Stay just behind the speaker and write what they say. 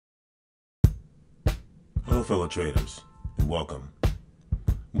Hello fellow traders, and welcome.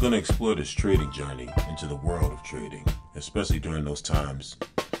 I'm going to explore this trading journey into the world of trading, especially during those times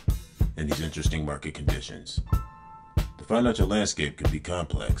and these interesting market conditions. The financial landscape can be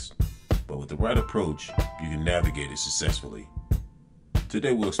complex, but with the right approach, you can navigate it successfully.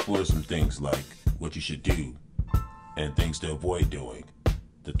 Today we'll explore some things like what you should do and things to avoid doing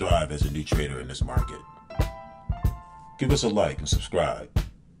to thrive as a new trader in this market. Give us a like and subscribe.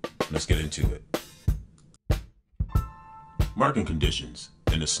 Let's get into it. Market conditions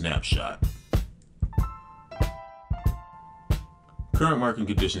in a snapshot. Current market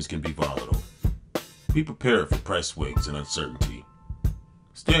conditions can be volatile. Be prepared for price swings and uncertainty.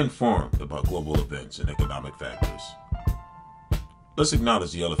 Stay informed about global events and economic factors. Let's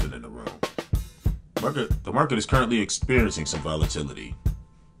acknowledge the elephant in the room. The market is currently experiencing some volatility.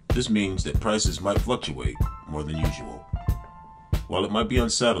 This means that prices might fluctuate more than usual. While it might be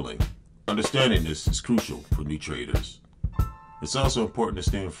unsettling, understanding this is crucial for new traders. It's also important to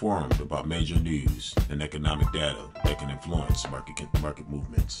stay informed about major news and economic data that can influence market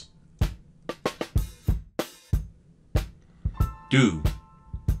movements.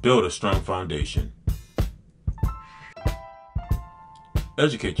 Build a strong foundation.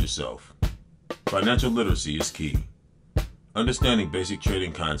 Educate yourself. Financial literacy is key. Understanding basic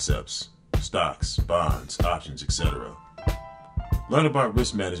trading concepts, stocks, bonds, options, etc. Learn about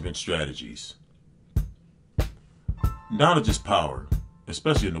risk management strategies. Knowledge is power,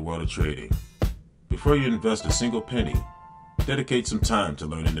 especially in the world of trading. Before you invest a single penny, dedicate some time to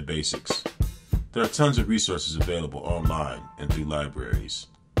learning the basics. There are tons of resources available online and through libraries.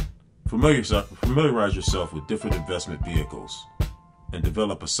 Familiarize yourself with different investment vehicles and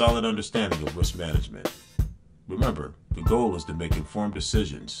develop a solid understanding of risk management. Remember, the goal is to make informed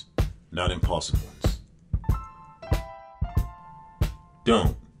decisions, not impulsive ones.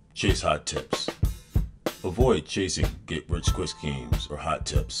 Don't chase hot tips. Avoid chasing get-rich-quick schemes or hot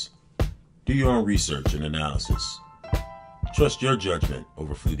tips. Do your own research and analysis. Trust your judgment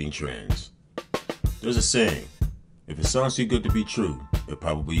over fleeting trends. There's a saying, if it sounds too good to be true, it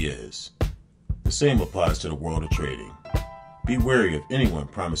probably is. The same applies to the world of trading. Be wary of anyone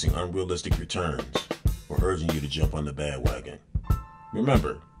promising unrealistic returns or urging you to jump on the bandwagon.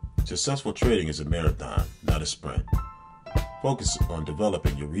 Remember, successful trading is a marathon, not a sprint. Focus on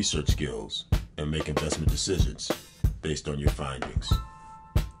developing your research skills and make investment decisions based on your findings.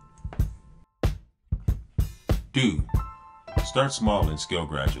 Start small and scale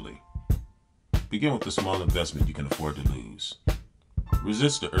gradually. Begin with a small investment you can afford to lose.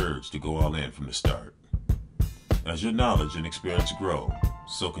 Resist the urge to go all in from the start. As your knowledge and experience grow,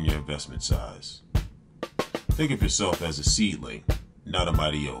 so can your investment size. Think of yourself as a seedling, not a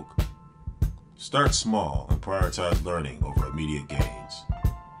mighty oak. Start small and prioritize learning over immediate gains.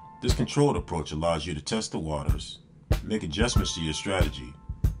 This controlled approach allows you to test the waters, make adjustments to your strategy,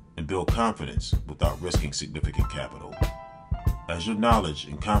 and build confidence without risking significant capital. As your knowledge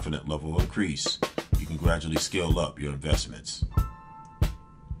and confidence level increase, you can gradually scale up your investments.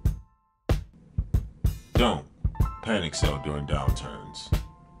 Don't panic sell during downturns.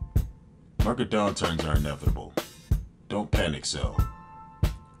 Market downturns are inevitable. Don't panic sell.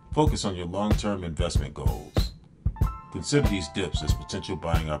 Focus on your long-term investment goals. Consider these dips as potential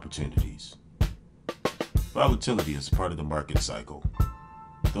buying opportunities. Volatility is part of the market cycle.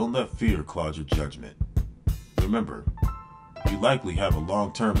 Don't let fear cloud your judgment. Remember, you likely have a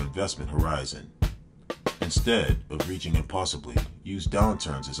long-term investment horizon. Instead of reaching impulsively, use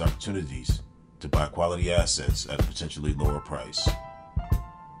downturns as opportunities to buy quality assets at a potentially lower price.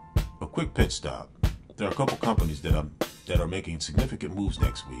 A quick pit stop. There are a couple companies that are making significant moves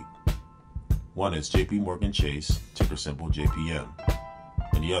next week. One is JP Chase, ticker symbol JPM,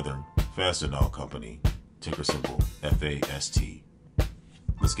 and the other, Fastenal Company, ticker symbol FAST.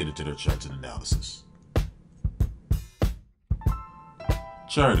 Let's get into their charts and analysis.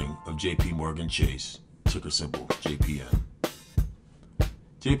 Charting of JP Chase, ticker symbol JPM.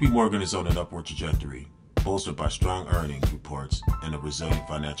 JP Morgan is on an upward trajectory, bolstered by strong earnings reports and a resilient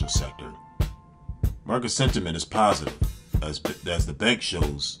financial sector. Market sentiment is positive as the bank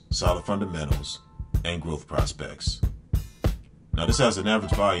shows solid fundamentals and growth prospects. Now this has an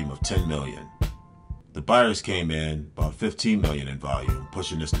average volume of 10 million. The buyers came in about 15 million in volume,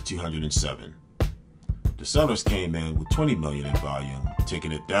 pushing this to 207. The sellers came in with 20 million in volume,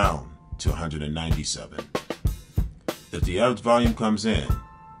 taking it down to 197. If the average volume comes in,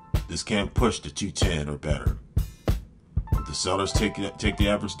 this can push to 210 or better. If the sellers take the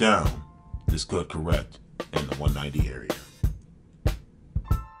average down, this could correct in the 190 area.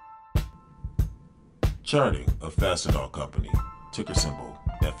 Charting of Fastenal Company, ticker symbol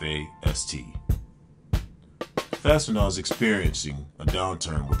FAST. Fastenal is experiencing a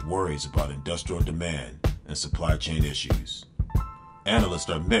downturn with worries about industrial demand and supply chain issues.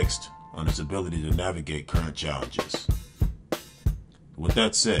 Analysts are mixed on its ability to navigate current challenges. With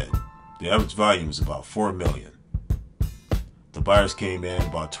that said, the average volume is about 4 million. The buyers came in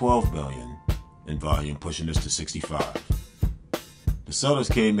about 12 million in volume, pushing this to 65. The sellers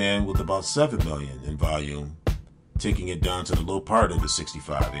came in with about 7 million in volume, taking it down to the low part of the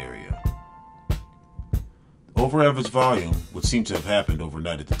 65 area. Over average volume, which seemed to have happened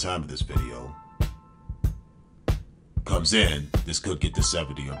overnight at the time of this video, comes in, this could get to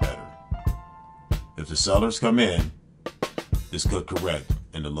 70 or better. If the sellers come in, this could correct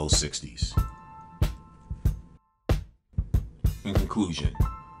in the low 60s. In conclusion,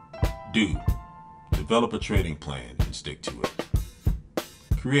 develop a trading plan and stick to it.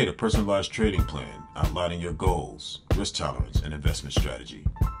 Create a personalized trading plan outlining your goals, risk tolerance, and investment strategy.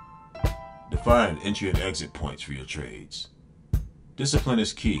 Define entry and exit points for your trades. Discipline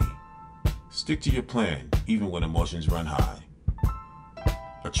is key. Stick to your plan even when emotions run high.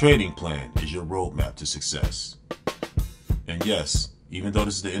 A trading plan is your roadmap to success. And yes, even though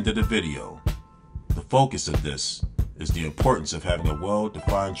this is the end of the video, the focus of this is the importance of having a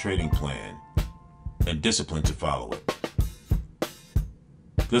well-defined trading plan and discipline to follow it.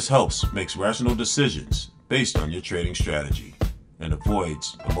 This helps make rational decisions based on your trading strategy and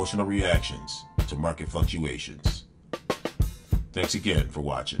avoids emotional reactions to market fluctuations. Thanks again for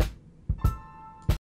watching.